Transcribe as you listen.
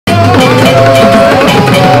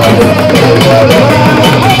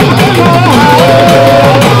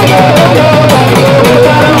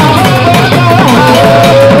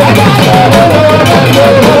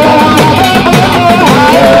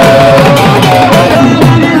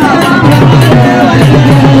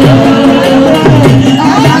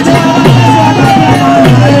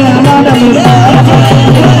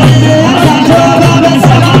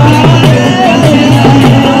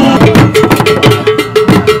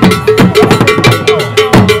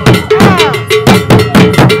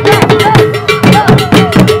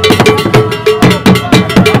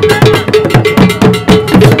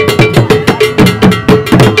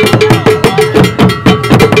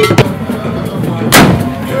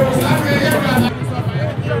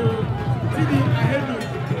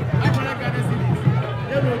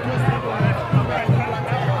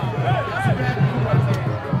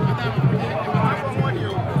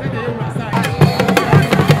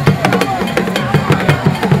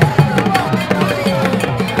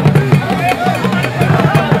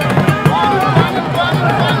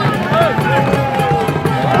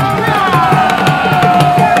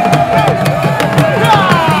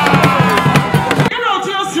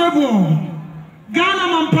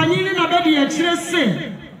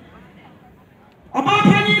say, about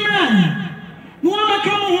penny man, no one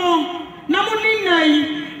come home, no one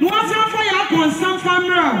in no one's on fire on some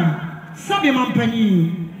family, Sabiman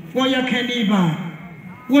penny, for your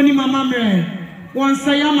candiba, when you mamma, one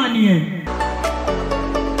sayamani.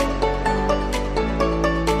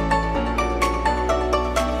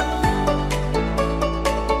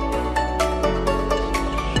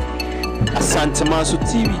 Santa Masu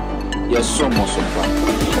TV, yes, so much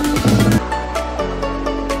fun.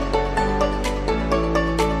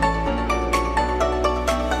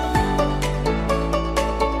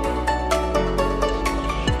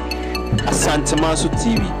 Santa Masu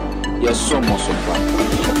TV, yes, so much fun.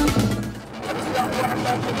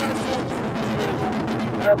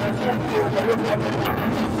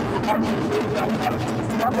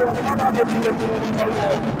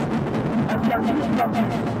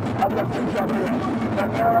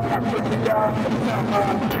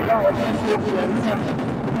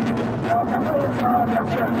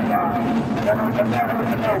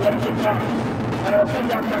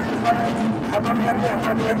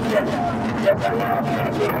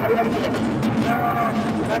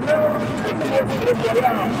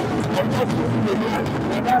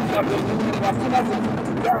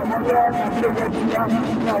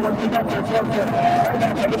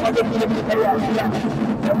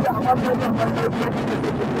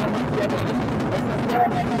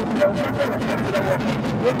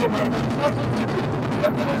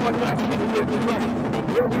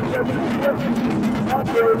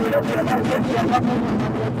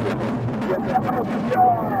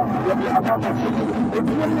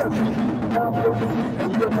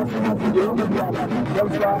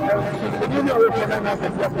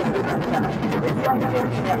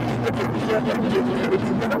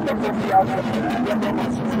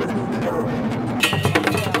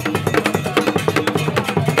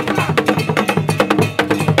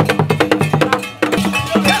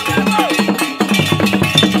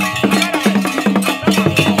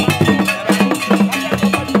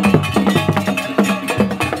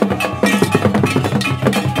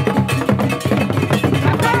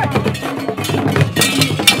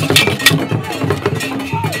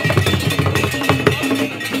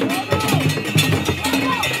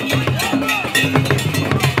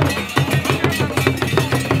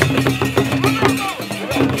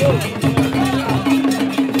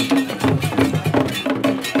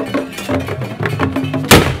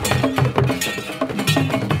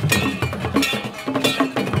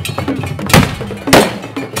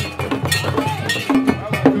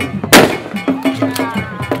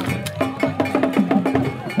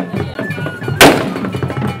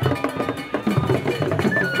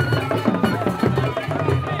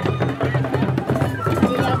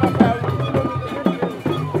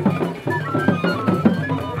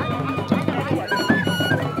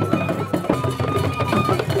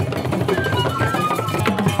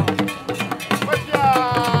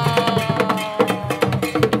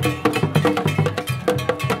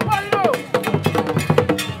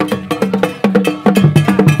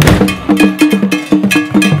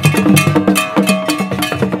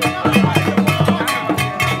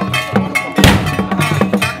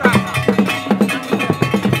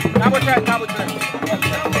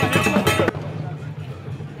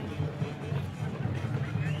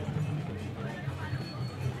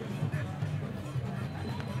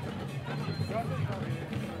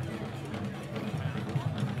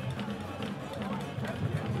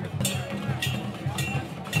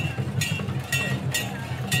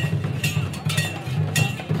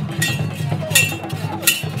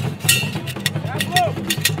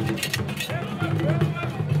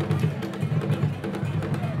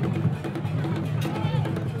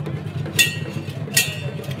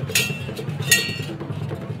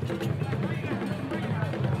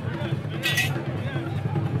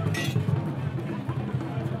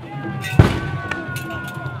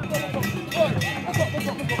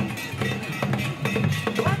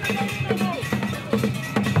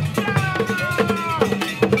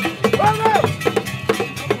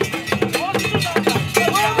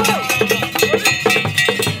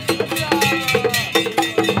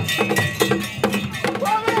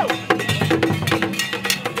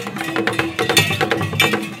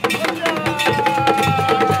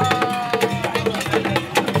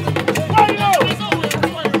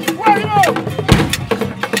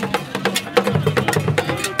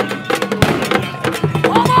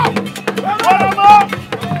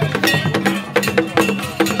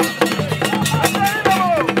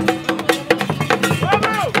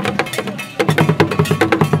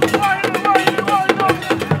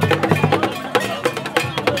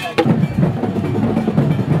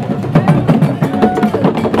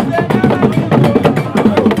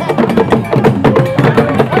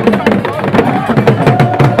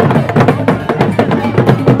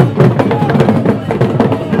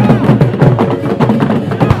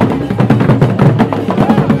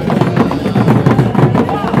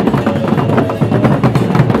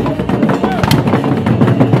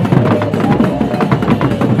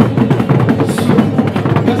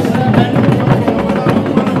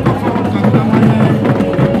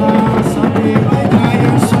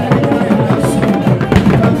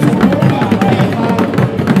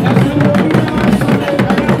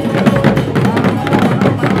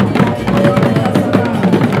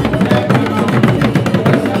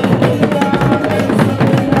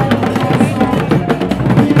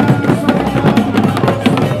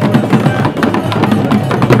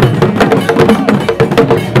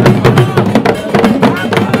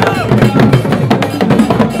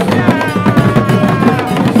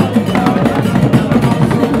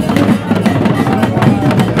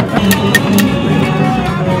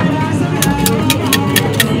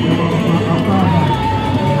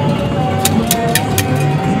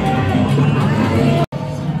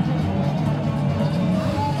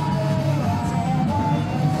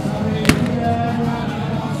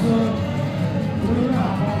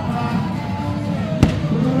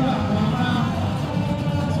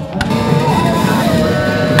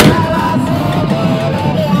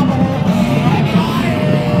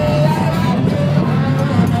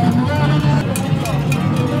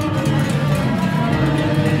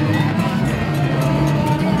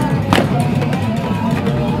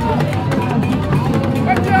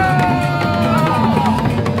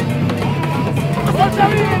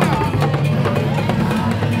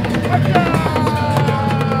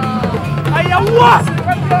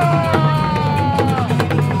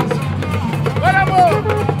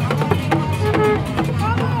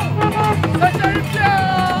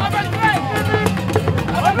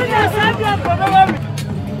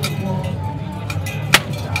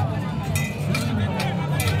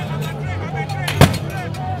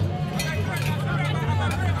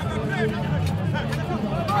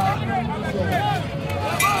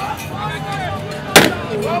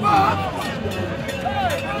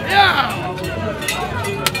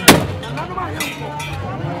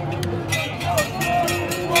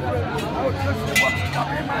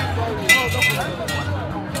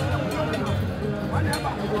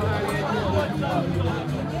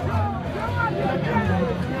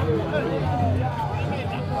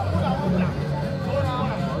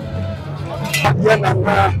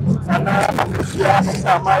 Nana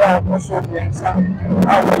Samaya also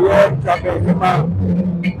our year Akyemaa.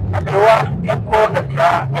 Akosua called the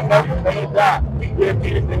car and then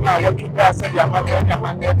the man working as a Yamaha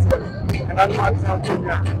and I'm not something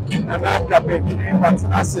and I'm the baby but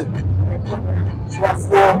I said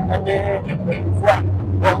so and then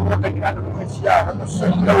one the kind of share and so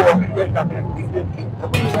no one get up and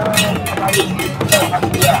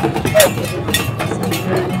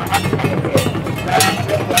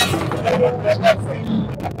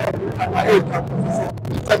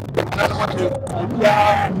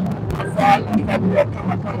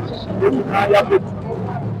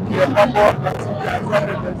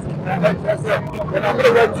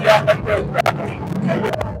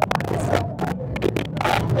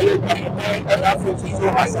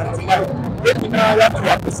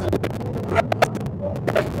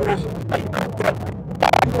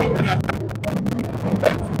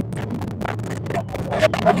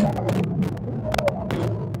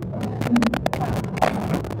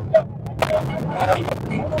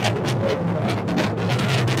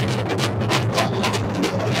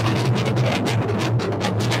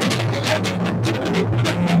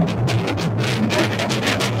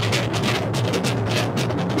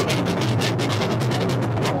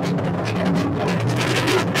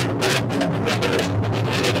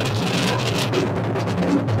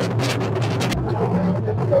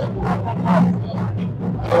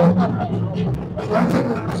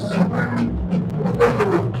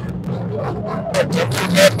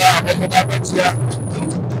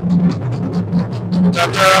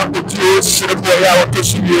Otuo Serebour ya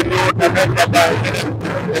Akosua no na baba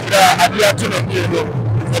ebra ade ato no no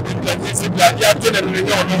ese ade ato no no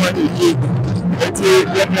no no eti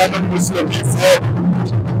ya na no muslim before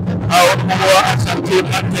awo asante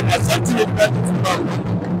asante ebra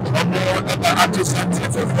omo eba ato asante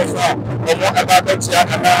fefa omo eba betia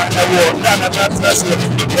na ewo na trust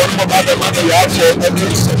omo baba ma ya so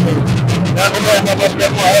ebi se na omo baba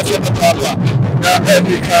mo aso baba na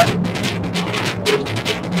ebika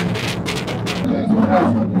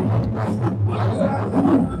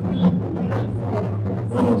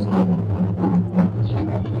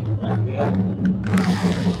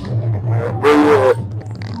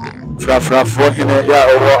Frafrafo hene ya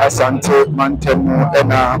owo asante mantemu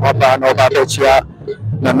ena oba na oba bechia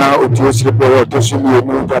nana Otuo Serebour Akosua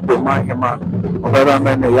no Juaben Akyemaa obara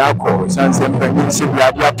mene yako sanse mpanyi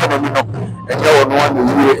sibia bia tono no enye wono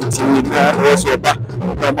anu wie enti na reso ba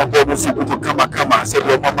na mabo no sibu kama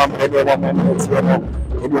sebe mama mene wa mene tie no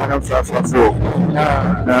ebi na frafrafo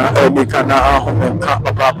na emika na ahomenka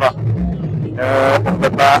papa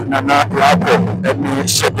baba nana yako emi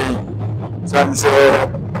shebe sanse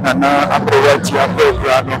nana aprowachi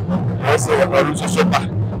aprograno ese olu sosoba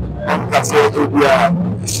on kase ebia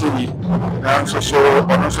siri na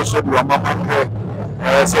soso do mama pe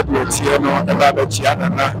se bi tie no eba ba chia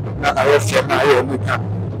nana na ayefie na aye emika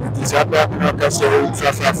disabia na kase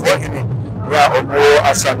frafrafo hini ya omo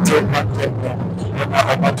asante mantemo na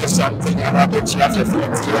amato sante na ba chia fefe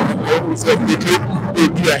tie no se bi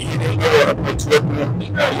ebia hini no Otuo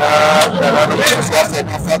na so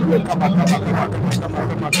afa kama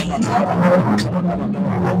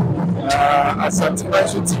asante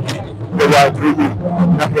mansuti the wide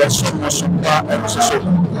room na person so pa and so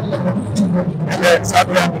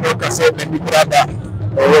sabia no kase ni brada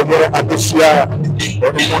owo Akosua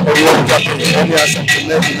owo Juaben ni asante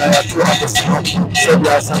na ya tu Akosua so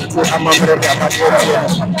ya asante amamre ya mabotia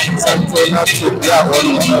asante na tu ya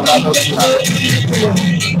onu na no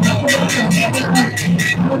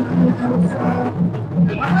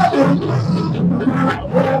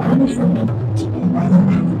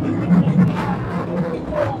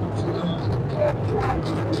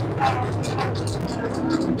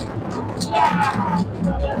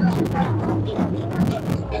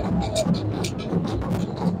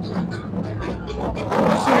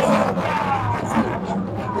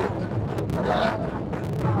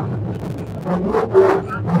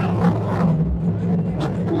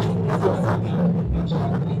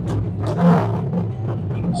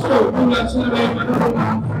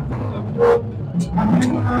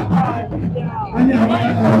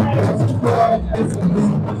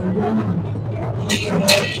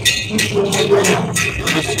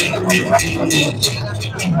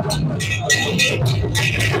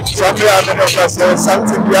Sabia no kase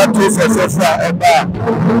something bia to fefa eba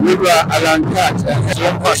wura alankat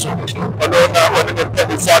so kwaso ono na ono de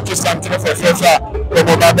pe for to something fefa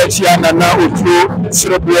omo ba bechia nana Otuo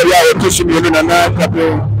Serebour ya Akosua no nana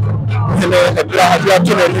Juaben hele ebra adia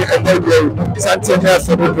to ni ebe something na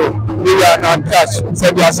fedo Ria and Cash,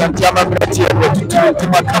 said the Santiama Metia,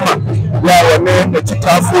 Timakama, Yawane, the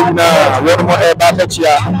Titafu, one more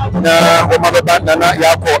Babatia, Omaba Bandana,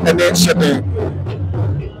 Yako, and then Shipping.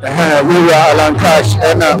 We are Alan Cash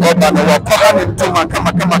and Oban or Kohan Tuma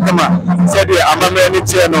Kama said the Amamani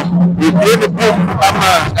channel. We play the book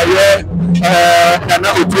Nana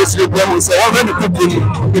Otuo Serebour say when the people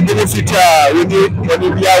the benefit we need when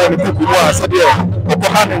we are when the people want said the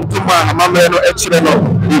Kohan Tuma Amamano Echino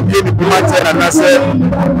we play the book and say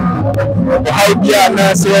how dia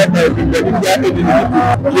na say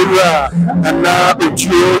we are Nana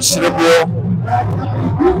Otuo Serebour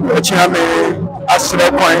Echame Asra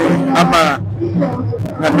coin ama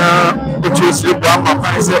Nana Otuo Serebour ama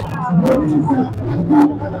panse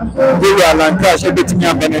we are Lancash everything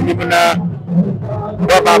happening na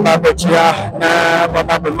baba bachia na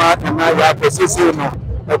baba bema na ya posisi no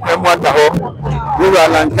ekwemwata ho we are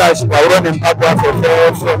Lancash ba woni mpabwa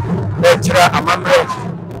fefefo echira amamre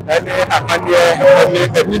ene amanye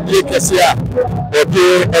ene ebidie kesia obi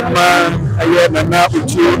ema aye Nana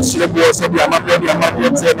Otuo Serebour so bi amamre bi amanye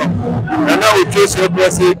teno Nana Otuo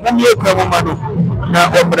Serebour se nani ekwemma no na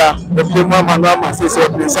obra ekwemma manu amasese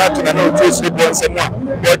opisatu Nana Otuo Serebour semwa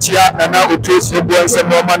bochia Nana Otuo Serebour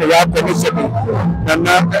semwa manu ya komisebi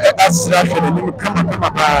Nana asra hwede nim kama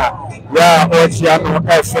ba ya ochia no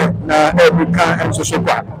efe na everykan enso so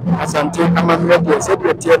kwa asante amamre bo se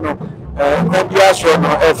bi tie no Nabia show no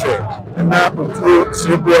efe na Otuo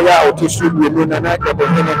Serebour ya Otuo Serebour na na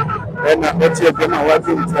kabene na otie bema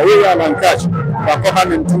wazi mtaye ya Lancash bakoma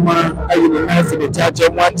ntuma ayini na fi de chache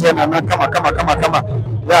mwate na kama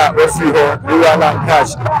ya ofiho ya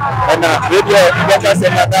Lancash na radio ibaka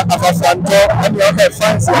sema na afafanto ani ofe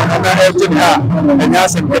fancy na ejina enya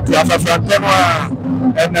se mpetu afafanto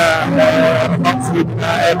na mafudi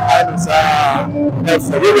na empanza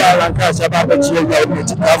ya Lancash ababa chiye ya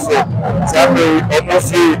mchikafo sabe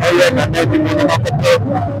omofi eye na nebi mini makopo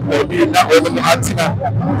obi na omu atina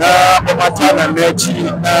na omatana mechi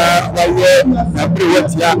na waye na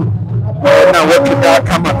priwetia na wakida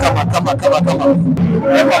kama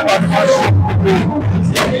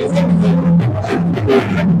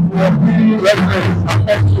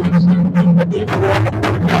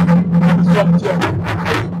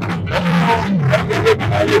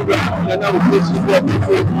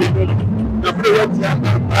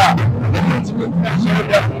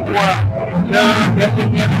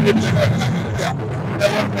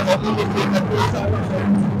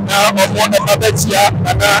Omo Babetia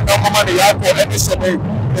na Omama ne yako enisebe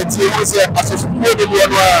eti wose asofo de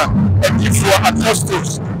lianwa edifo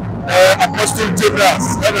Apostle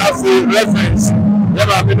Tebras and afu reference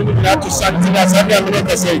yaba minimum na to santina sabi amino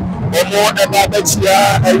kase Omo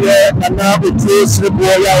Babetia eye Nana Otuo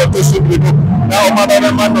Serebour ya Otuo Serebour na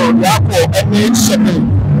Omama mano yako enisebe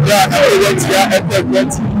ya na ewetia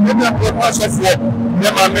etegweti na kwa sofo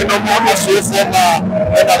yaba minimum asofo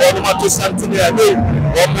na wonu mato santina ya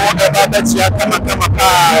Omo Babetia kama ka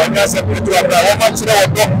onyase petu abra omo chire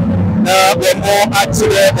odo na omo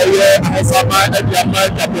achire eye afama abiama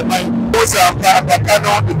dabemai oza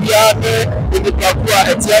bakano bia ne inipakua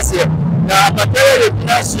etiase na abakere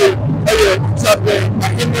yinase eye sabe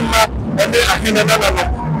ahinima ene ahinana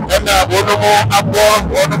na onomo abo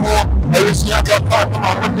onomo ayisia kwa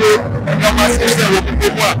amode kama sese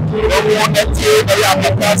obibwa omo etie eye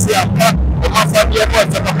abakase apa omo fabia kwa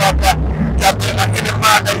tapapa Captain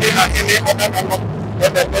Akyemaa ahene omo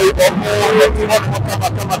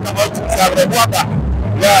Serebour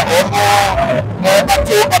ya omo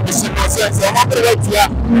ato abisino sense omo prewetia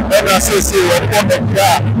na sese omo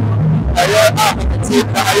ekra ayo akiti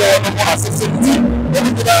na ayo omo asisiti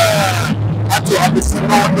okida ato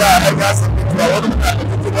abisino ya ega sekiti omo na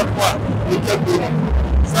akiti omo ikebe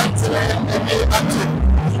santire ebe ato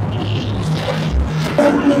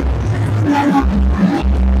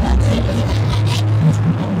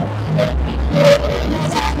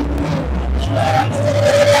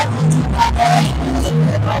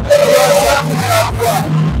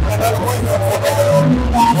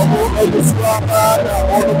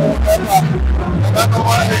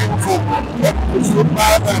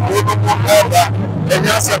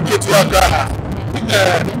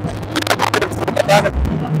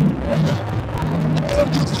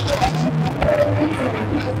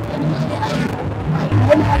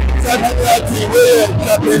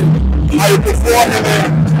I perform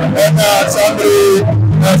and somebody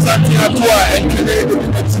Santiatua and Canadian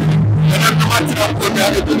and I'm not going to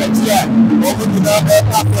be over to that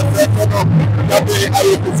I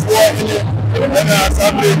perform ana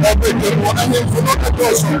sabre obeto mo anye mfuno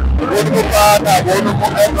katoso wonu pa na wonu mo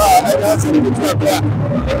eba ana sabre tua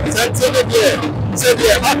sentene de se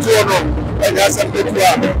de atuo no ana sabre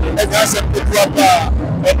tua pa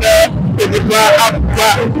ana enipa apa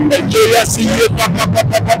Nigeria siye papa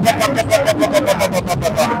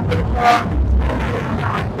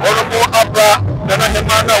wonu mo aba nana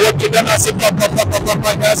hemana wote dana se papa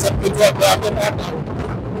ana sabre tua pa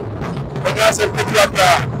ana sabre tua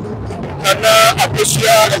pa Nana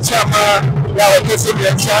Akosua Akyemaa ya Otuo bi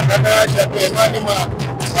echa nana Juaben manima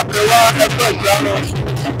abrewa ebe grano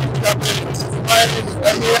mai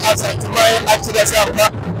emi asantimai akire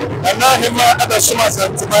sampa nana hema abasoma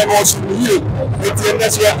asantimai no so yie eti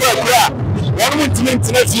nese ya kwa won mutimi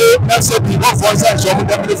ntinafie na se bi wofo nsa so mo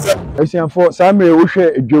dabere fam asianfo samre wo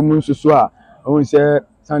hwe edwom nsusu a won se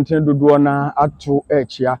santen dodo na ato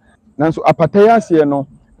echia nanso apatai ase no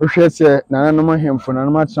hwe se nananom hemfo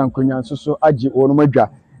nananom atrankonya nsusu agi wonum adwa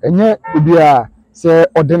enye bia se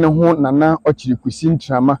ode ne ho nana okiri kusi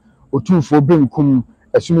ntrama otumfo benkum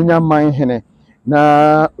asumunya man hene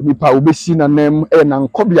na nipa obesi nanam na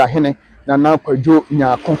nkobia hene nana kwadwo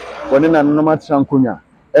nyaako wone nananom atrankonya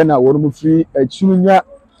na wonum firi asumunya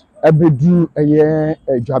abedu eye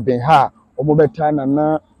Juaben ha omobeta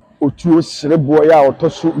nana Otuo Serebour ya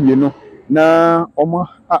otoso mienu na omo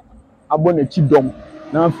abona chidom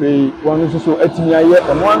na fe wonu so atimi aye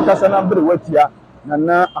emo ankasa na bere watia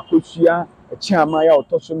nana Akosua Akyemaa ya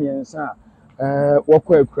otoso miensa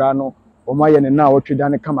wokọ akura no omo aye ne na wotweda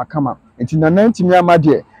ne kama enti nana ntimi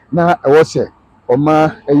amade na ewo se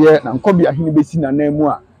oma eye na nkobi ahene besi nana mu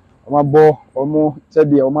a omabo omo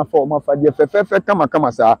sede omo fa de fefefe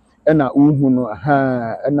kama sa ena uhu no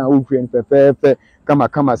ena uhwe fefefe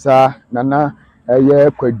kama sa nana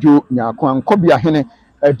eye kwadwo nyaako ankobi ahene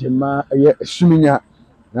edema eye asuminya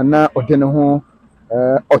nana odene ho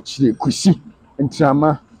ochire kusi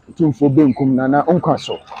ntrama tumfo benkum nana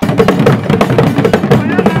onkwaso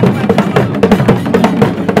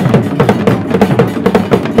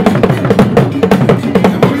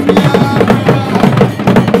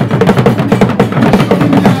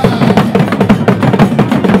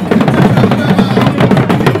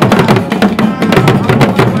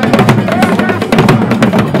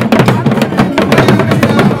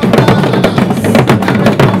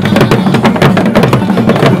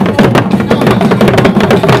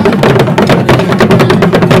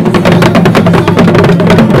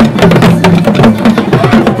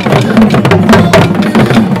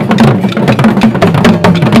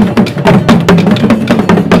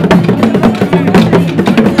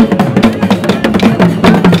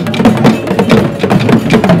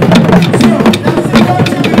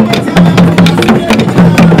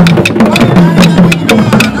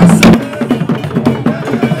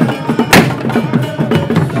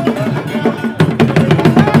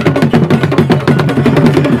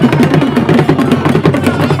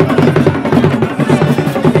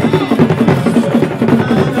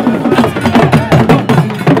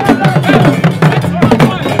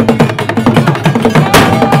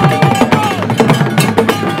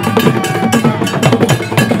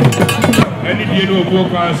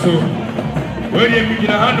So, where you begin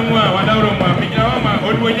a hand one hour,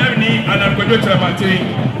 Odwanyamini, and Akosua Mate,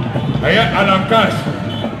 Alan Cash,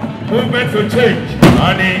 movement for change,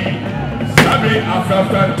 and Sabre after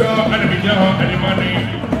and the beginning and the money.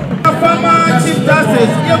 Former Chief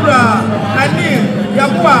Justice Ibra Anim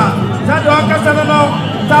Yabua, Zadwaka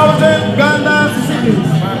 7,000 Ghana cedis.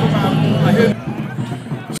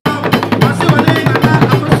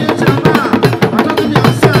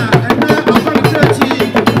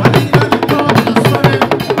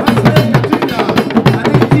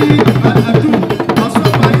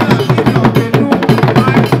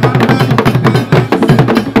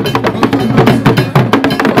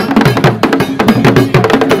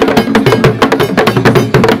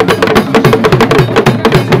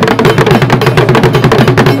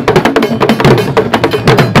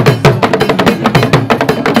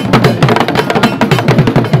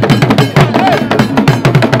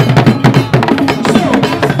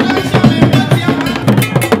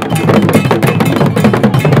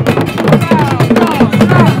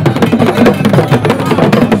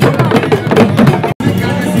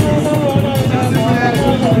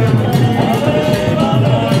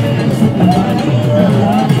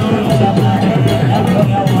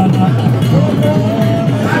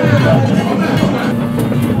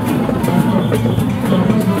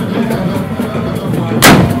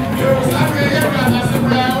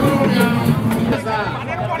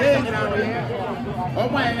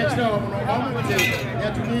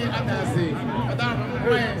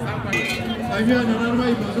 hear another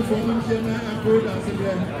way, but the former Jenna and Gold as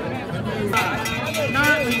again.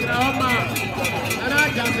 Now, in Rama, and I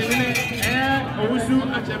just say, Osu,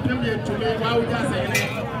 a champion to me, why would I say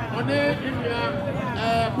it? On the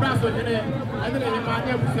Praso, and then the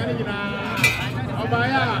Mania was selling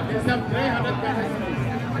Obaya, there's some 300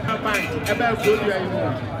 about good.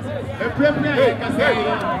 A premier can say,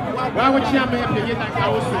 why would she have made it like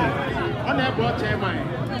Osu? On that board, Chairman.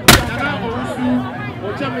 Now, Osu,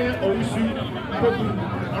 Ochame, Osu, Poku,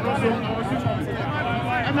 and also Osu.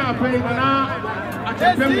 And now, praying now, at the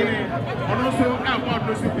premier, and also about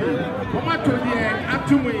Nosubi. Oma to the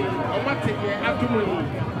Atumi, Oma to the Atumi.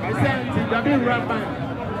 I said, W. Raban,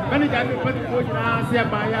 many got to put the food in our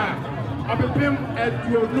Maya. Of the film at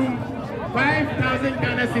your room, 5,000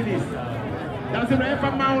 Ghana cities. That's the right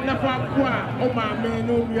amount of Papua, Oma,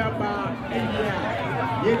 Meno, Yaba, and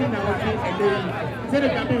Yedi Nawaki, and they said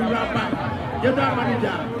it can be Raban. You're not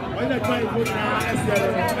manager. When they try to put now,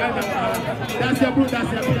 that's your book,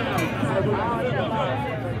 that's your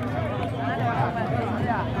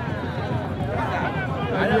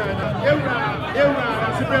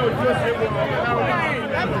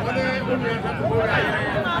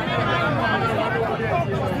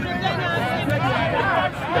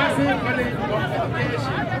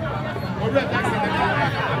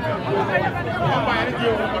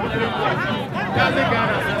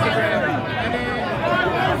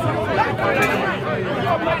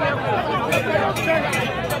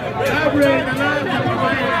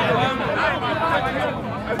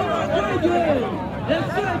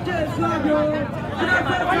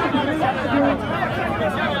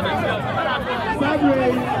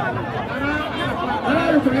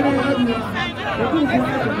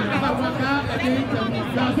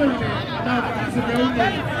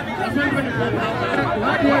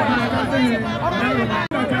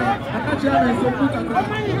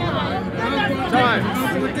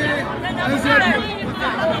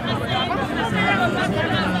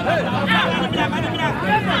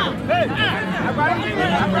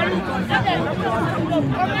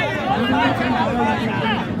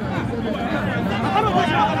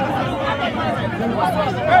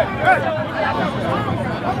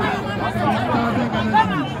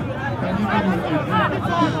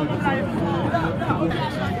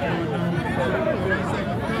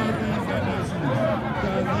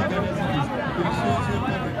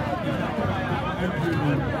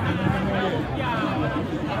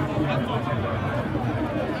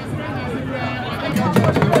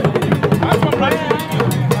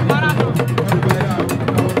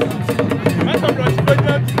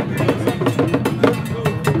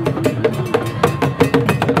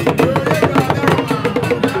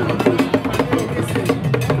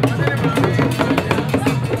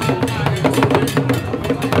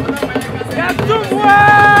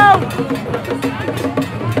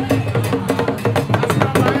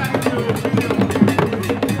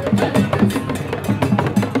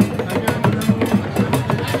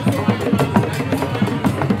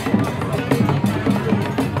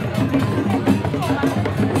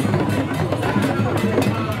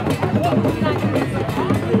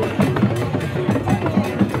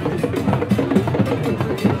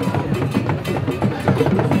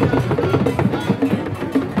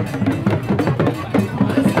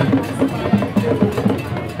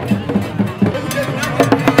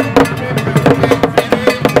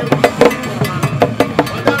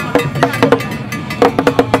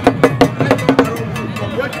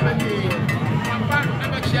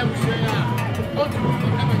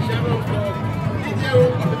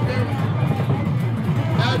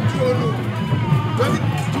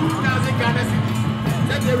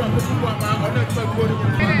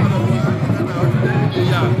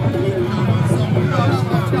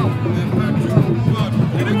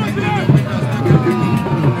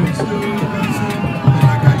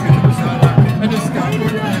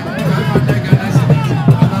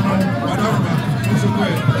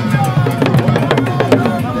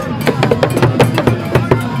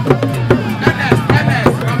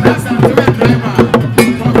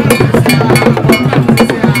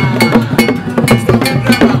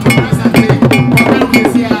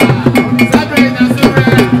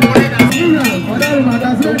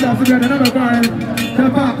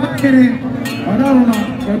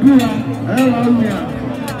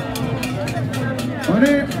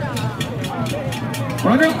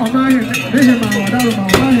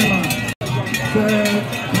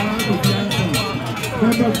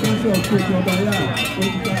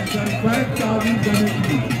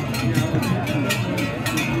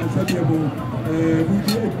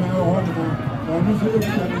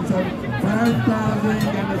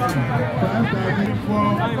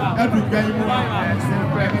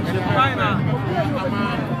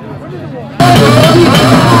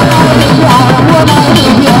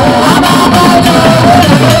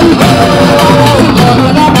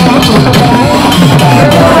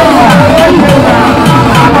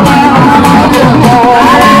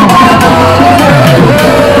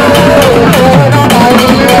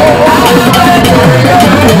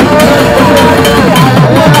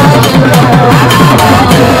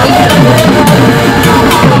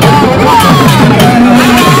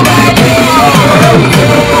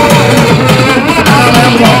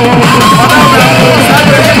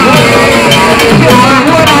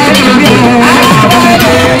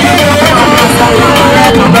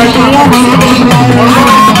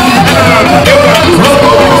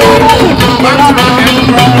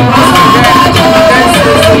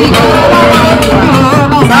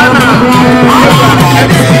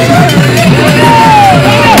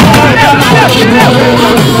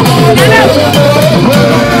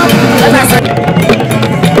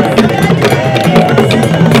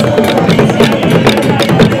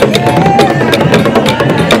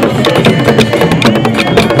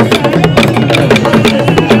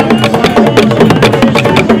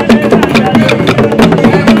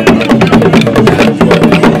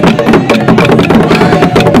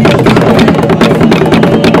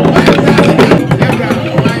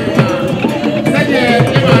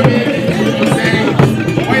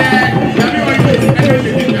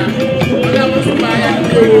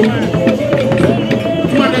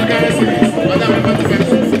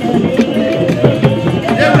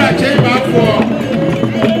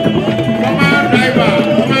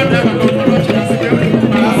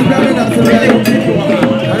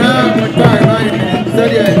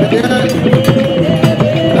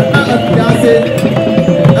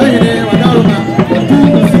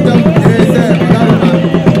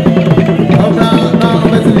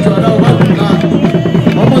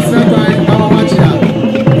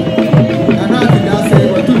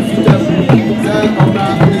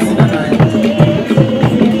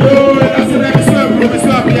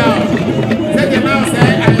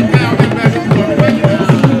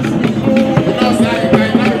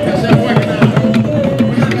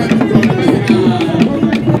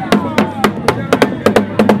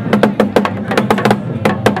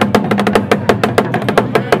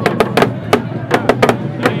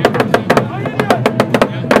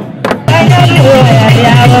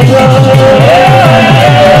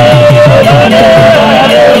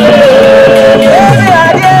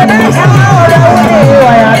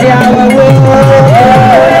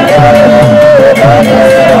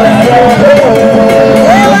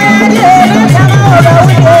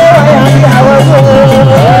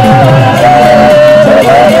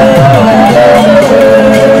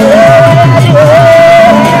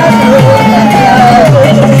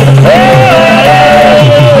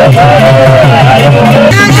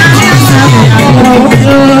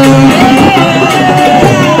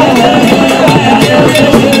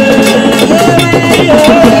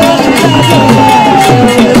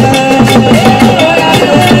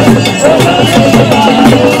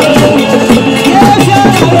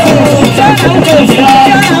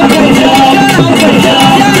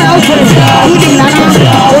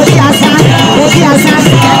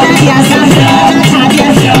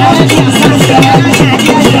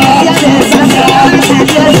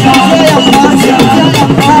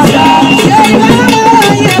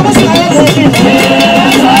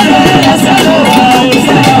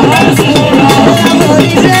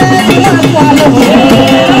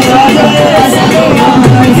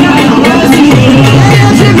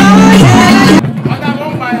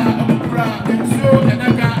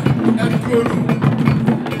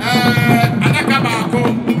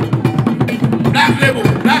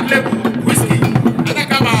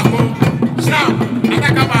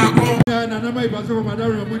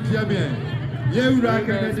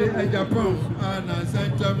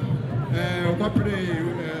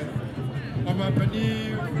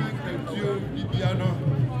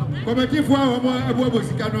Committee for our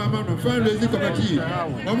Bosicano Amano, Friendly Committee.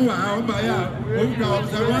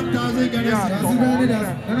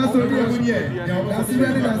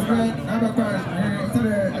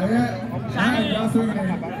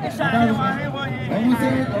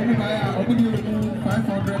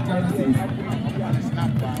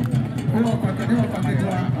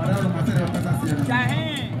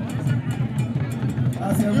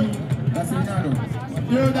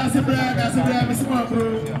 1,000 Ghana. That's a brand, Miss Marco.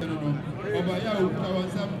 Over here,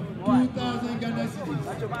 2,000 Ghana cities.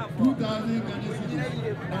 2,000 Ghana cities.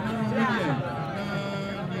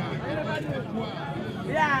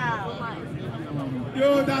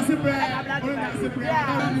 Yo, that's it, bro.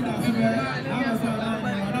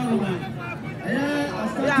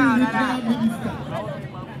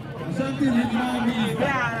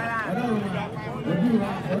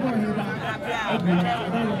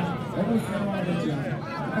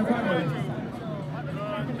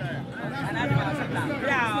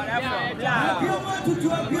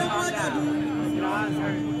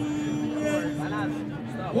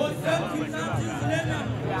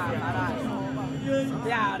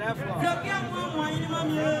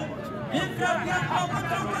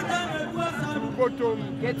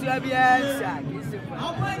 Get your BS. Yeah.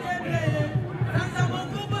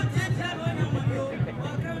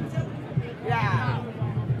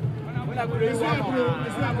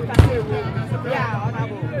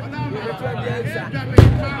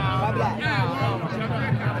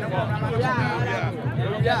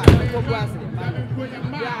 Yeah.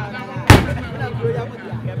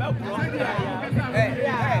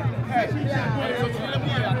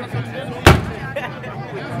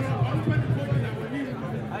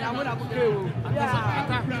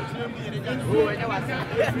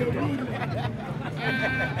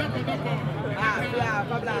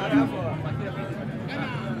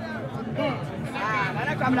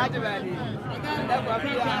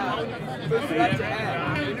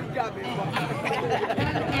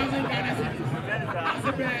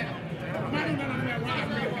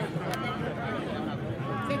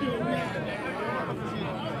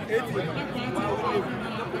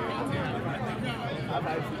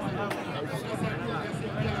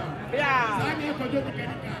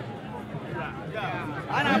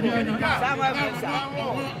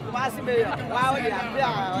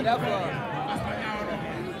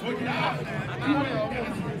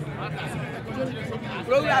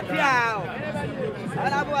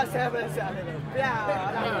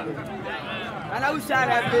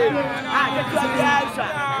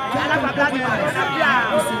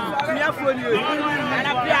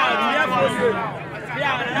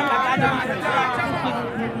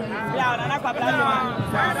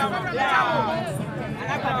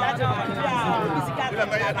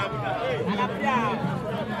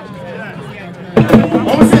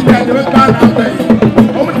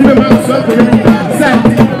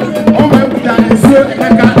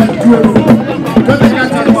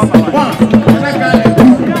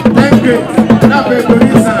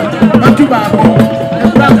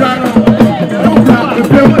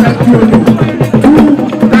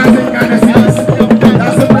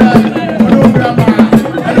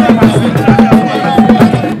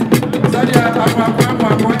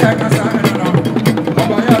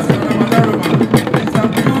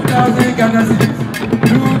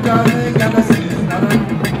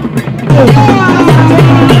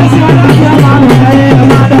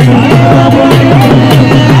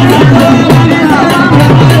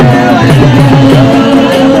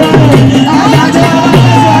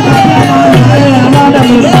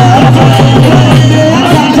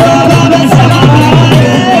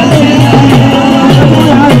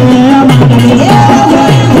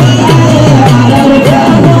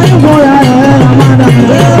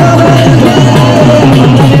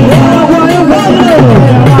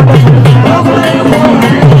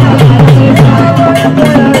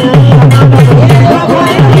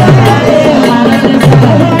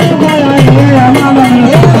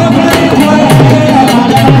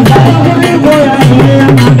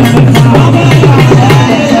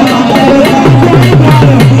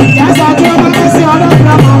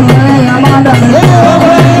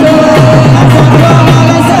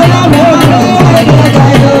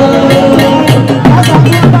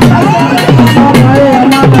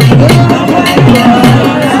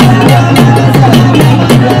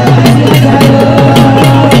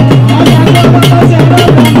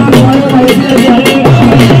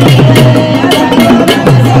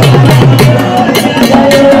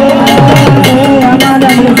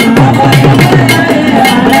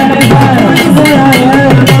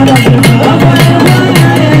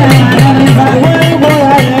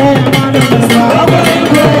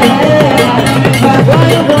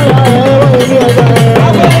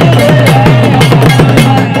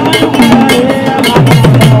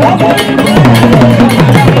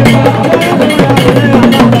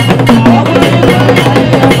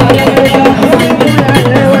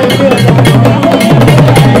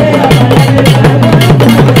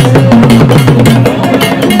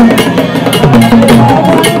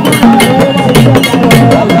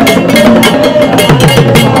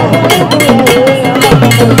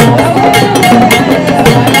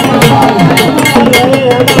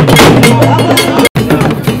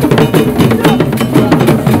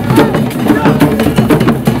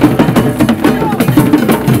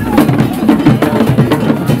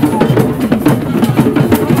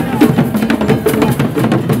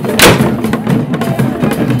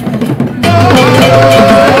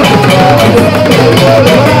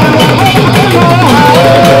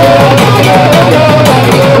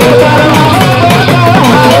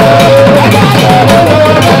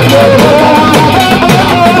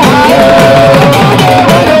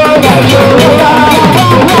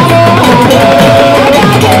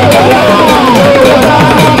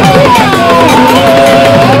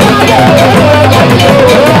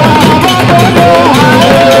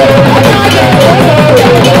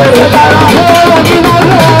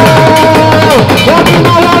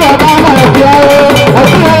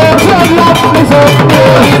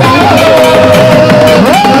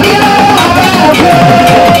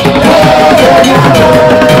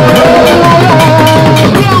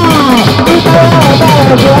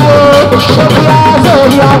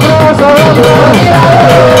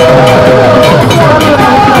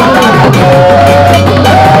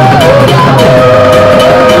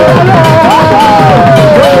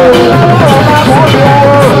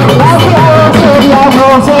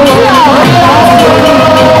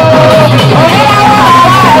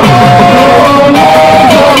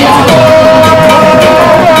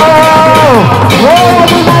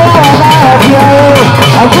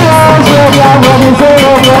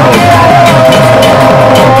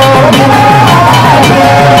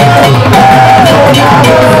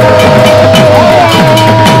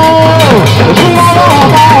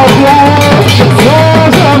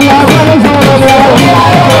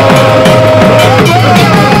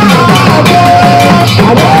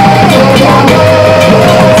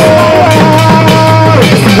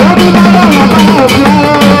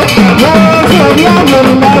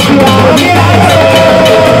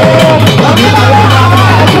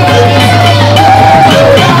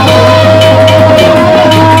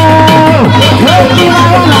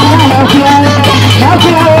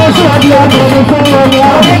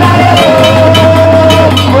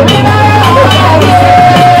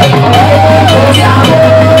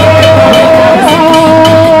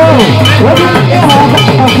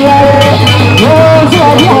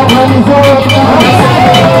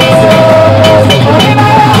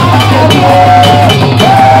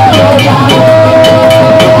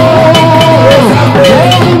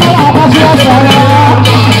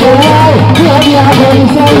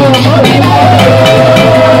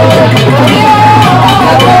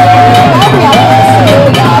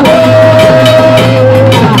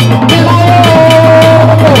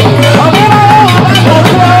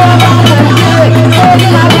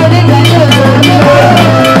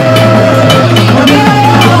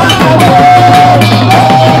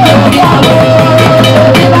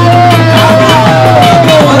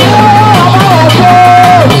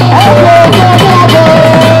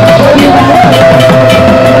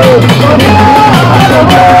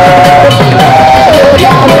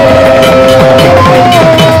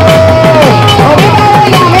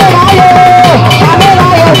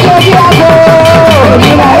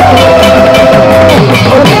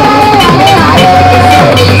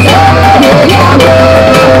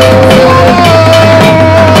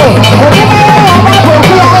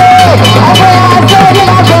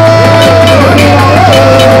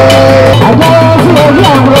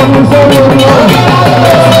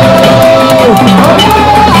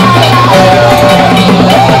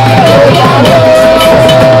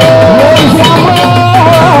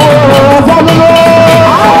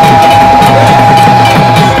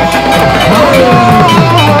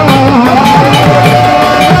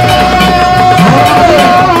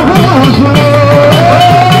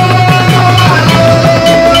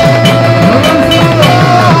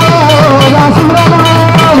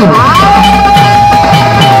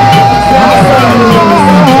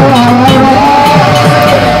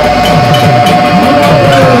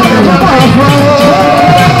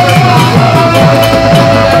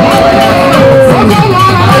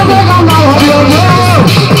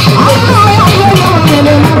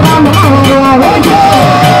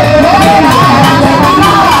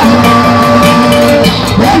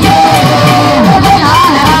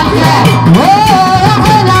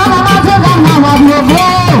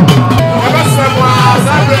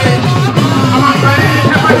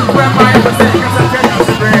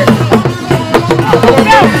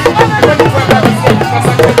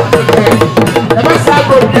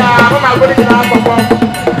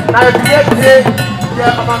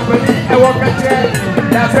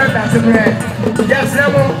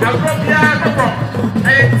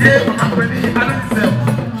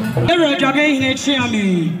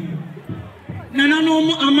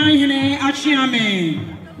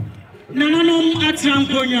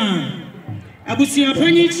 Abusia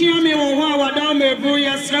panyi chiame wo ho awada mebu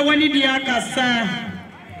yasra wani di akasa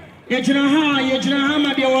yegyina ha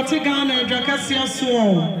ma de wote Ghana edwakase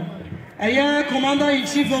so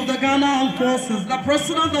Commander-in-Chief of the Ghana Armed Forces, the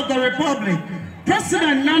President of the Republic,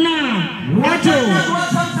 President Nana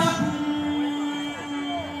Otuo.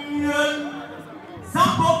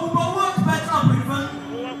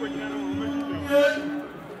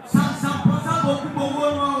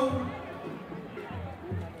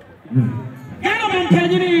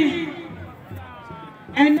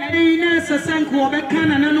 And then Sasanko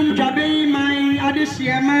Bekan and Anum Juaben, my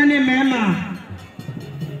Akyemaa ne Mema.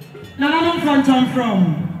 Now I'm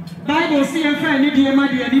from Bible see and friend need my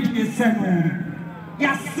dear need send.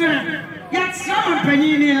 Yes, sir. Yes, sir,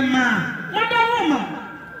 Penny ma. What a woman.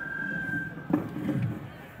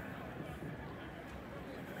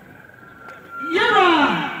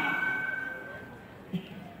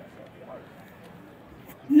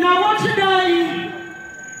 Now what should I?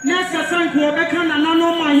 Nessa Sanko Bekan and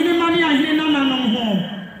Nano, my money I hear none of home.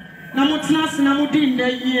 Namutnas Namudin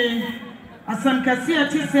the year. Asam Cassia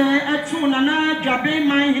to say, at two Nana, Juaben,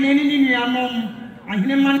 my in any among. I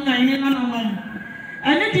hear money I hear none of home.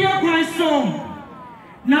 And the dear my soul.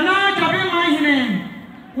 Nana Juaben, my name.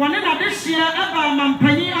 One in this year, about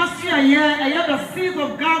Mampani Asia, I have the seat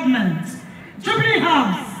of government. Jubilee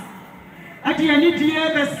House. At the end of the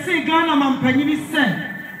year, the sea Ghana Mampani said.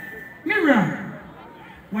 Mirror.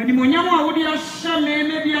 When the Munyama would have shame,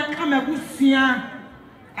 maybe I come a busia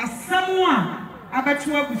as someone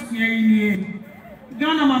Abatua busia in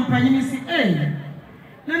Ghana Mampani say, eh.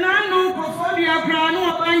 Nana no for the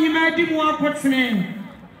Abrano by him, I did more what's name.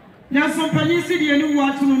 Now some Panisi, the new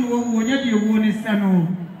water, no, yet you won't is no.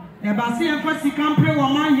 The Bassi and Passy Campre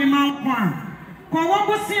were my him out one.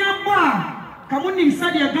 Kawabusia bar, Kamunim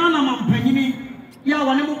Sadia Ghana Mampani, ya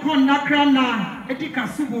one more con Nakrana, Etika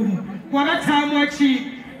Subum, what a time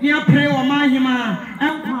watching. near pray or my hima,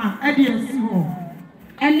 and Eddie Siho.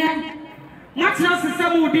 And then, what's not the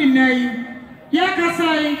same would be nay?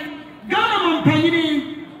 Yakasai, Ghana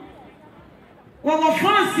Paini, or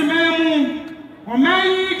fancy memo, or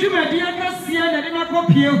my Jumedia Cassia that did not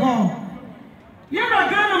copy a home. Yara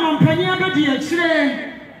Ghana Pania Badia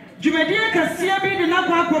Chile, Jumedia Cassia be the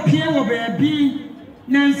Napa copy or baby,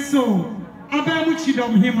 Nanso,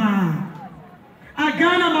 Abamuchidom Hima. A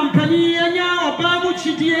Ghana Pania or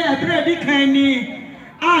Bamuchidia, a baby Kani.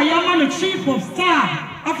 I am the chief of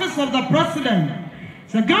staff, office of the president.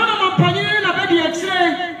 The Ghana Pania Badia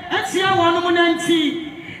Chile, Etia 190.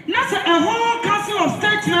 Not a whole council of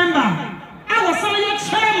state member. I was a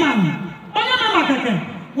chairman. Only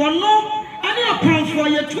one no, any account for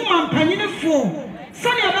your 2-man penny for.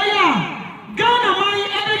 Sunny Abaya, Ghana money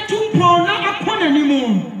every 2 pound not upon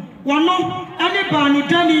anymore. One no, any Banu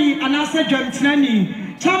Danny and I said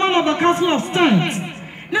Jamtani, chairman of the council of state.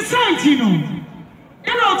 The Santino.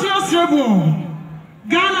 In Otuo Serebour,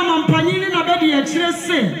 Ghana man panini na bedi e chire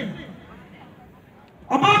se.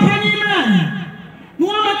 Oba panimran. No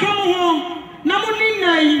aka mo ho na mo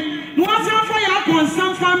ninai. No asafa ya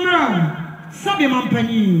konsam famra. Sabe man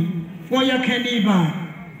pani. Wo ya kaniba.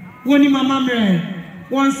 Woni mama mre.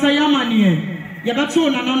 Won sayamane. Ya beto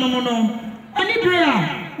na no. Ani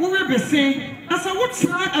brea, wo we be say, asa what's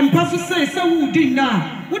and pass say wo di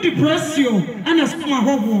na. Wo depress you and asoma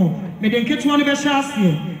hoho. Me den ketwa ne be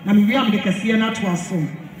hyaase na me wi am de kase na to aso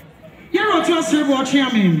ye Otuo Serebour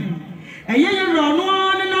chairman eye ro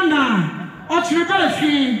no ne na o chire ba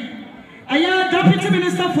fi eye deputy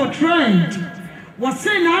minister for trade was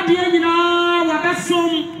say na ade nyina wa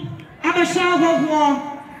besom abehya hoho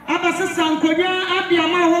abasesa nkodwa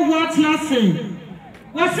abiama hoho atena se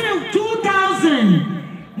was say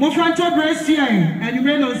 2000 mo franto bracia and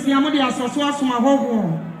me no sia mo de asoso asoma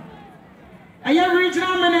hoho. I am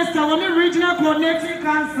regional minister, one regional coordinating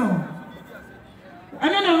council.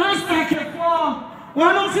 And then the rest I can for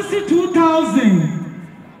 162,000.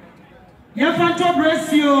 Yefanto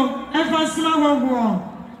Brescio, Efansima War.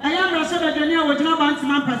 I am Russia Dania with no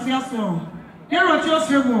Bantsman Pasiaso. Here Otuo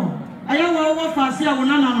Serebour. I am over Fasia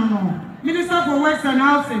Wunano. Minister for West and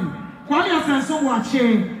Housing. Kwali Asenso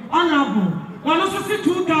Wache. Honorable.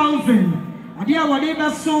 162,000. Adia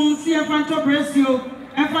Wadeba Som, Yefanto Brescio.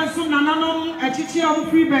 Efansum nananom achichi abu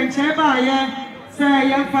free bench eba ye say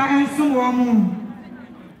yefa ensum wo mu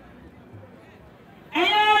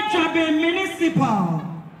Juaben municipal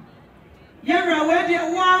yera we de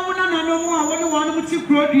wa wo nananom a wo ne wonu ti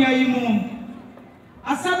krodua yi mu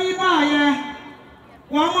asabi ba ye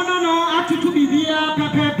wo mu no atutu bibia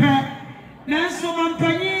pepepe nanso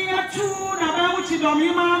mampanyi atu na ba wuchi domi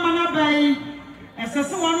ma na bai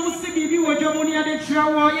esese wonu si bibi wo dwomu ne ade kira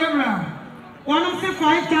wo yera. One of the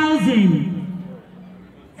 5,000.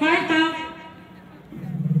 5,000.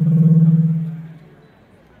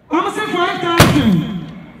 Almost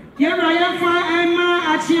 5,000. Here I am for Emma,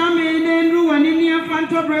 Akyemaa, and Ruaninia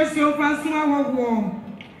Fanto Brescio, Fasma War.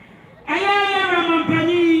 I am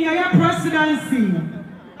Rampani, I am presidency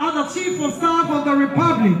of the chief of staff of the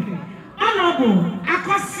republic. Honorable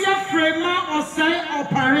Akosua Frema or say or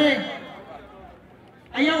Pare.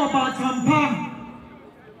 I am about Tampa.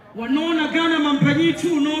 One na Ghana mampani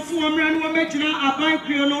tu no so amra no mejina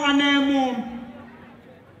abankrio no anamo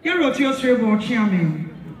ye Otuo Serebour chairman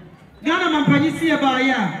Ghana mampani si eba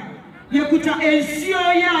ya yekuta ensio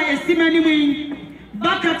ya estimani mu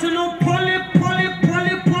bakat no pole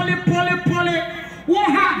wo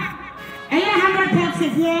ha 100 pots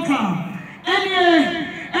of water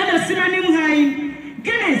and estimani mu hai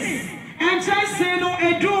Guinness and try say no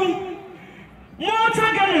edu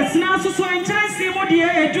Motor Guinness now so in chance mo de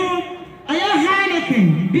edu aya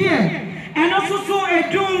Heineken beer and also so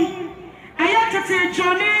edu aya Tete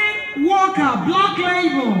Johnny Walker Black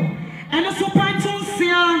Label and also Panton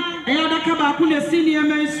Sia aya daka ba ku na senior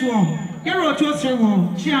mensuo ye Otuo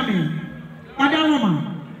Serebour chairman Adaroma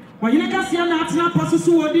wa yine kasia na atena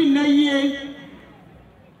pasoso wodi na yie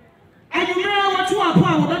ayumre watu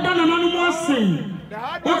apa wo beda na nanu mo ase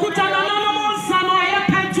wakuta na nanu mo nsano aya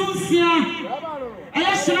Panton Sia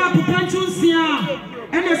I shall Panton Sia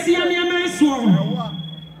and the Sia near Mensuo.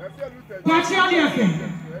 Watch out there.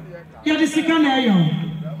 You are the second ayo.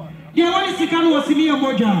 The only second was in your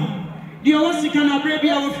moja. The only second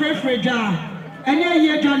Arabia was fresh jar. And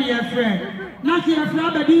here Johnny a friend. Not here a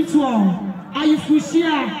flower being to all. Are you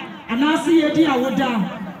Fushia? And I see a dear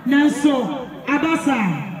Woda. Nanso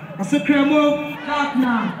Abasa. A secremo.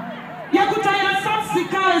 Now. Yakuta some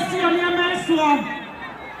Sika is here near Mensuo.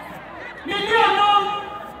 Million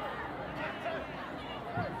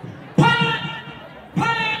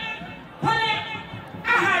Pale,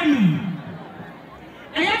 aha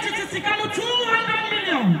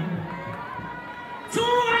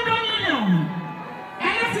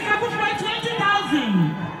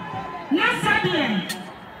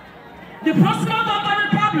President of the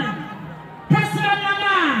Republic, President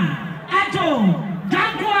Nana Addo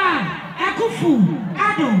Dankwa Akufu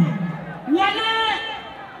Addo,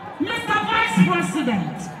 Mr. Vice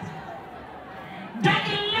President, the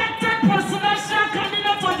elected presidential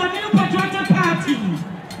candidate of the new Patriotic Party,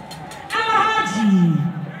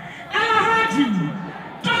 Alhaji,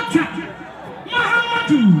 Dr.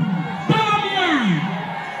 Mahamadou Bawumia.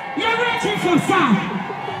 You're waiting for some.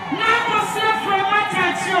 Now what's left from my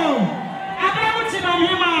tattoo? I'm waiting on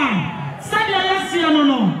him. Sadia yes,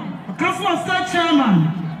 no. Akosua State Chairman.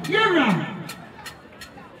 You're right.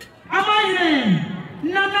 Am I here?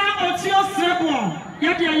 Nana Otuo Serebour.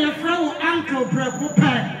 Yadi your friend Uncle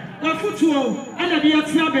Preocupe. Otuo and the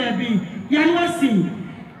Atia baby. Yanwasi.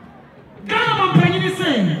 Ghana Mampany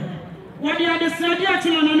say. What the other Sadia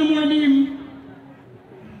Chinanim?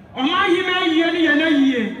 On my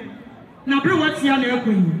year. Na bro what's your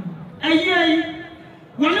name? A year,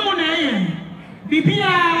 one more name. Bibia,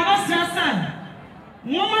 what's your son?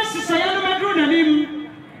 Woman, she say, I'm a drone.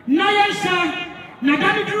 Nayasha,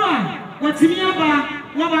 Nadani Drua, what's in your bar?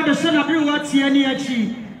 What about the son of Brew? What's your near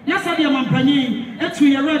chief? Nasadia Mampany, a 2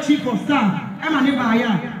 year chief of staff. I'm a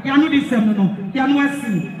Nibaya, Yanu December,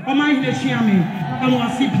 Yanwasi, or my Neshiami, and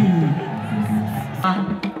was sipping.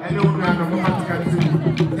 Hello,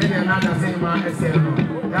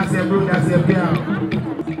 that's a blue, that's a piano.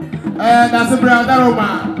 That's a brown aroma.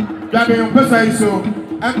 Juaben Peso,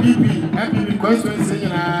 MPP constituency.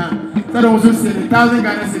 That also said 1,000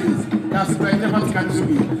 Ghana cedis. That's a player of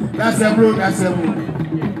Kansubi. That's a blue, that's a blue.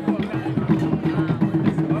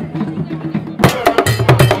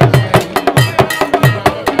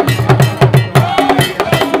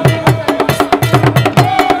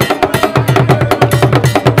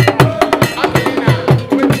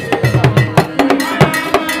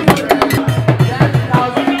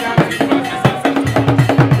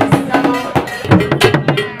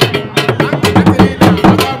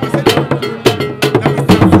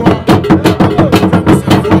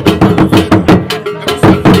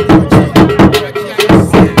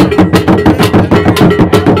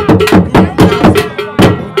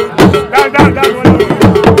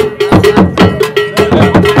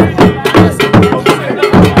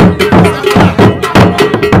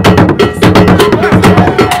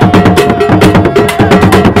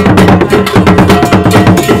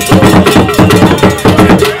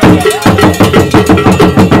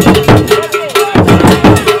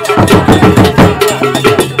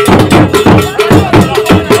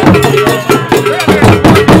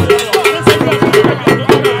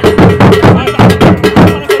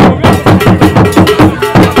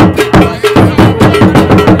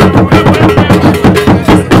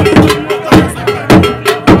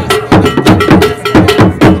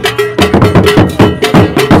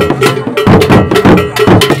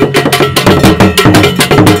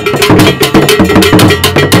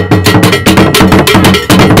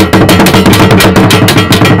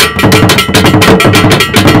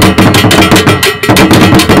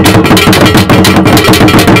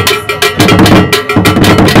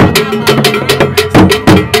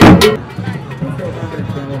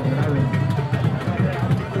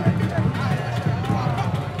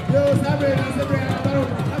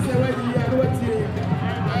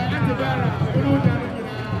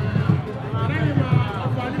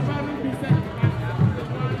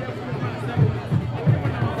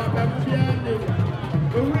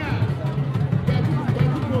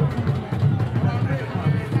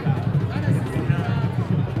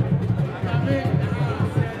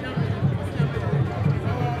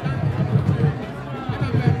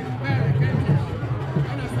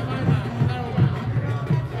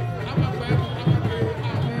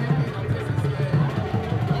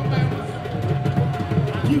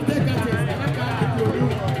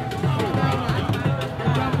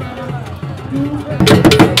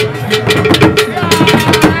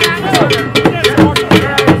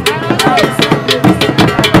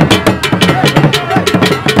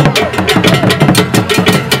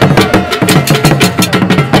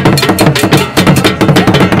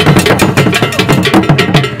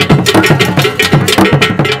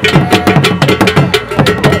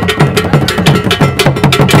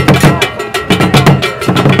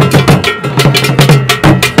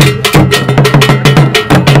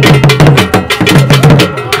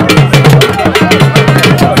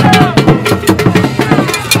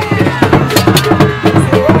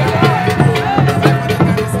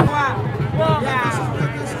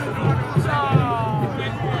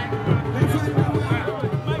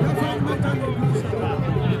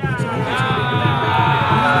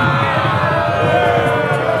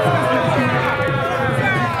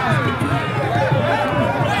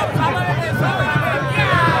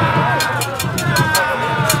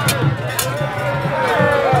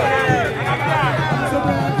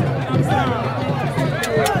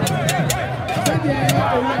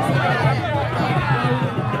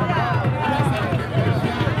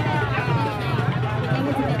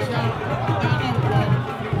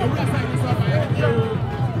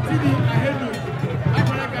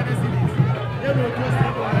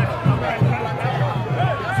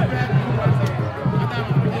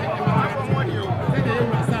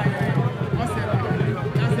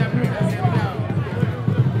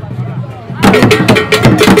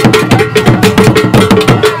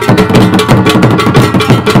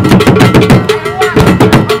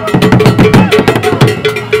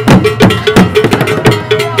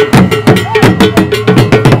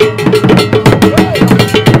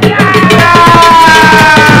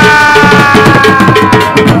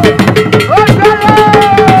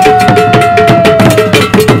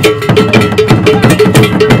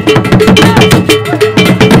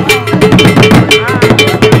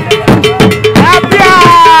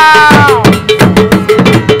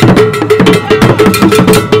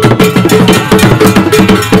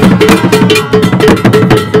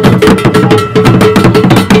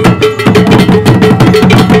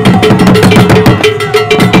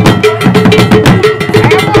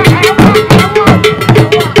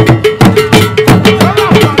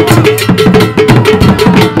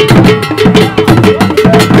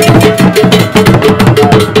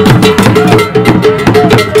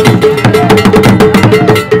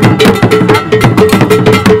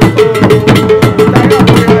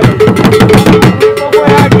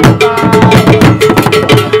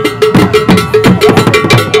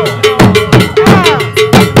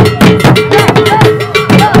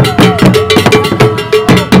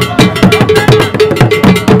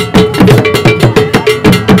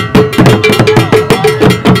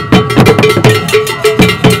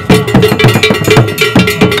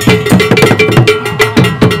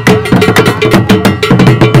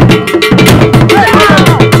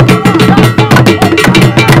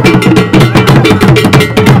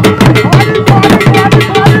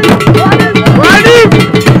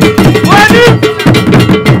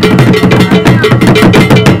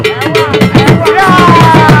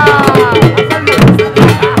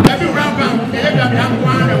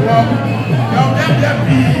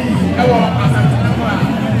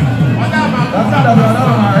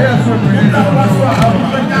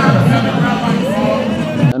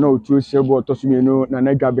 Otuo Serebour Tosumienu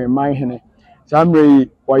na Juaben Manhene Samre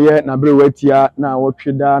oye na bre watia na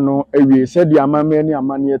wotweda no awie sedi amame ne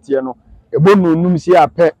amane tie no ebonu num si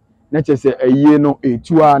apɛ na kyese ayie no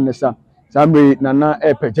etua ne sa Samre nana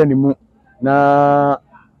epejanimu na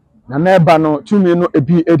eba no tumi no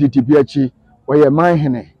ebi editibi achi oye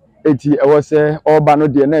Manhene eti ewo se oba no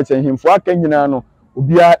de na etehimfo aka nyina no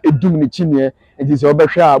obia edum ne chinie enti se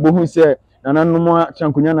obehwe a bohu se nananom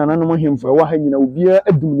chankunya nananom himfo ewo ha nyina obia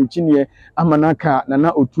edum ne chinie amanaka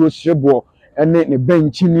nana Otuo Serebour ene ne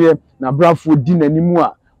benchinie na brafo di nanimu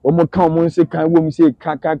a omo kan omo nse kan wom se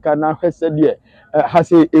kaka na hwese de ha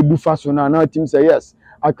se ebufa so na tim say yes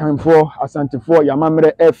akanfo asantefo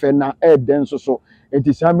yamamre efe na eden so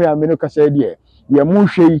enti Samre ameno kasa de ye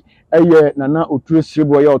munhwei eye nana Otuo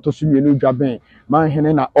Serebour ya Otosumienu Juaben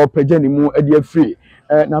Manhene na opejanimu ade afri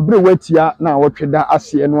na bre watia na wotweda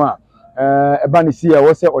ase no a eba ne si e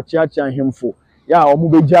wo se ochiachi ahemfo ya omo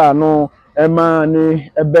beja no ema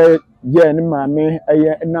ne ebe ye ne maame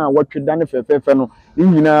eye na wotweda ne fefefe no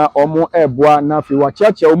nyina omo eboa na afi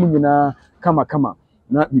wachiachi omo nyina kama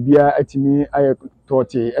na bibia atimi aye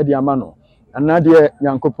tote ede ama no anade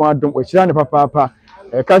Nyankopon adom ohira ne papa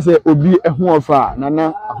ka se obi ehu ofa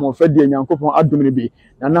nana ahofa de Nyankopon adom ne bi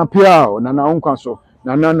nana piao nana onkwaso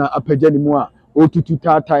nana na apagyanemu a otutu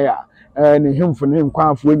tataya ne hemfo ne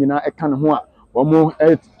nkwaafo nyina eka ne ho a omo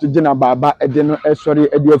gina baba ede no esori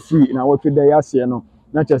ede afri na wotweda yase no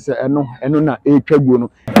na kyese eno na etwaguo no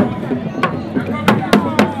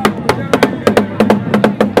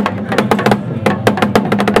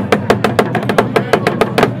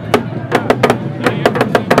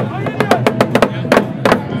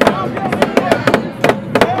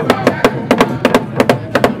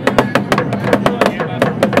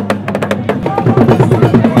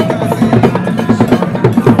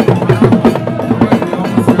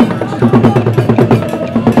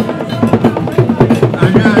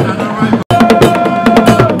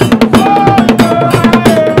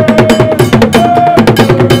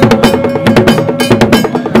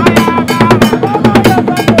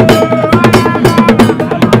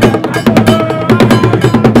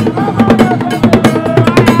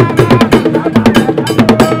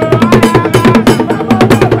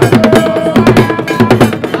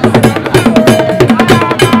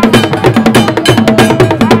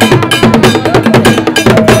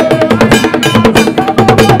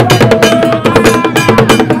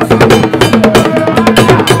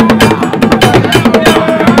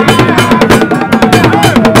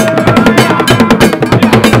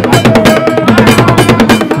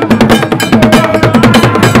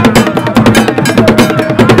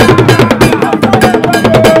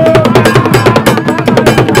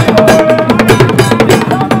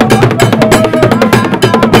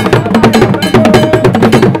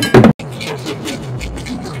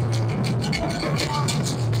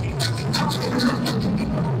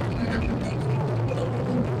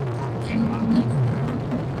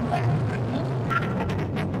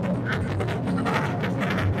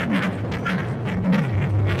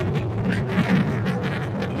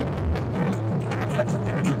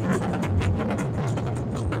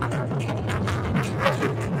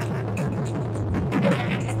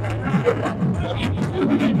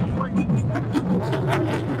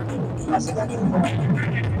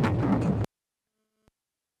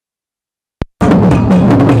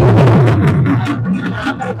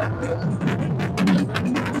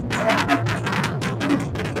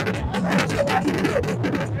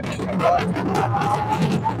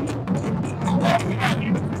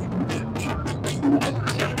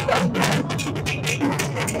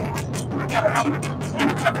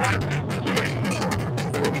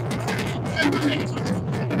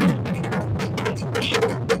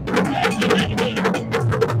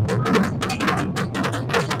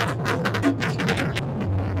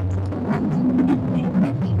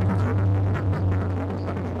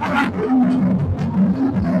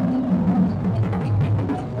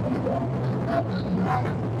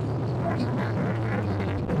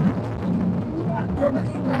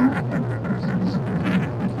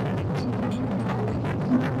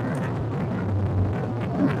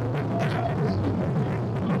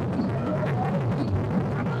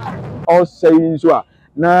all saying so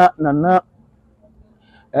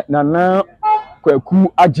na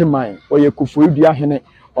kwaku agiman oye kufoidua hene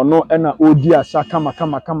ono na odi asa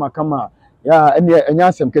kama ya enya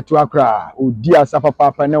asem ketu akra odi asa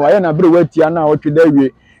papa na waye na bre watia na otweda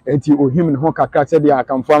wie enti ohim ne ho kakra se dia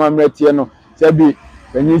akamfo amamretie no se bi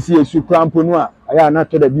banyisi esu krampo no a aya na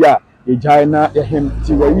to da bia ejai na ehim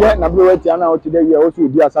ti waye na bre watia na otweda wie o so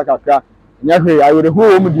odi asa kakra nyahwe ayore ho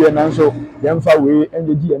mu die nanso yemfa we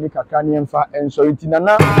engeji ani kaka ne yemfa enso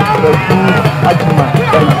ntinana Akyemaa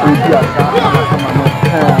na obi asa kama no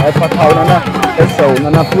efata na esew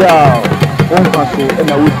na pia on paso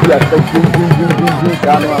na obi asa gin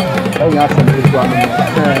kana enya asem so anu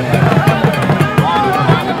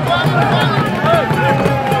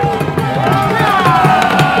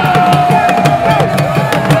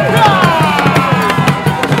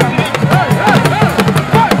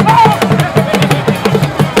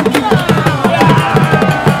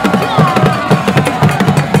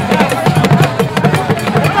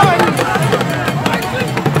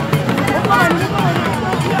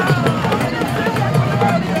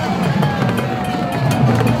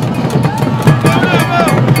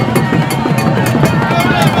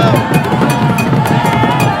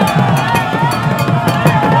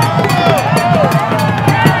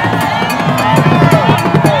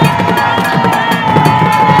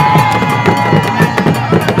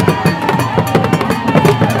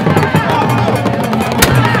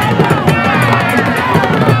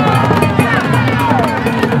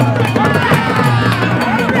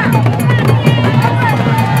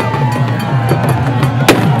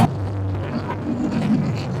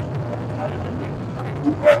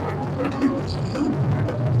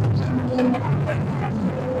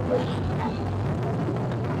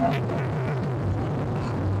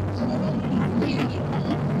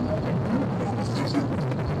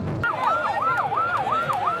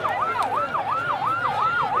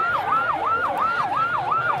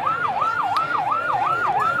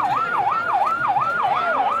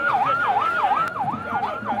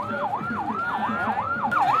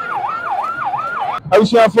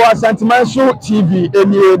for Asante Show TV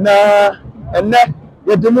enie na enne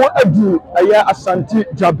yedemo adu aya Asante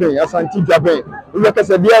Juaben we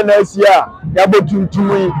kase bia na asia yabo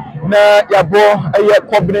tuntum na yabo aya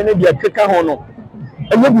kobene ne bia keka ho no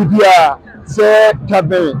enye bibia se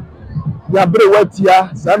Juaben yabre watia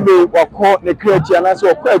sambe wakọ ne kreatia na se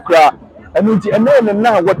wakọ akra enu ti enne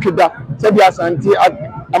na watweda se bia Asante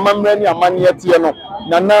amamra ni amane yetie no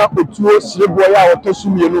na Otuo Serebour ya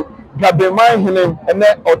wotosumienu Juaben hene ene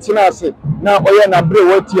otina ase na oye na bre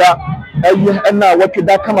watia ayi na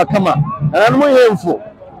watweda kama ananmo yemfo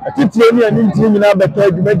atitie ni ani ntie nyina beta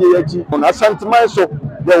adwuma de yachi na Asante so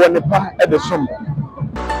ye wone pa e de som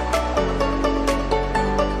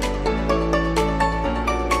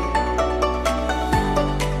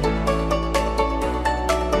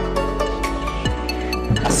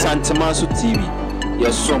Asante TV,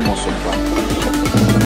 yes, so much.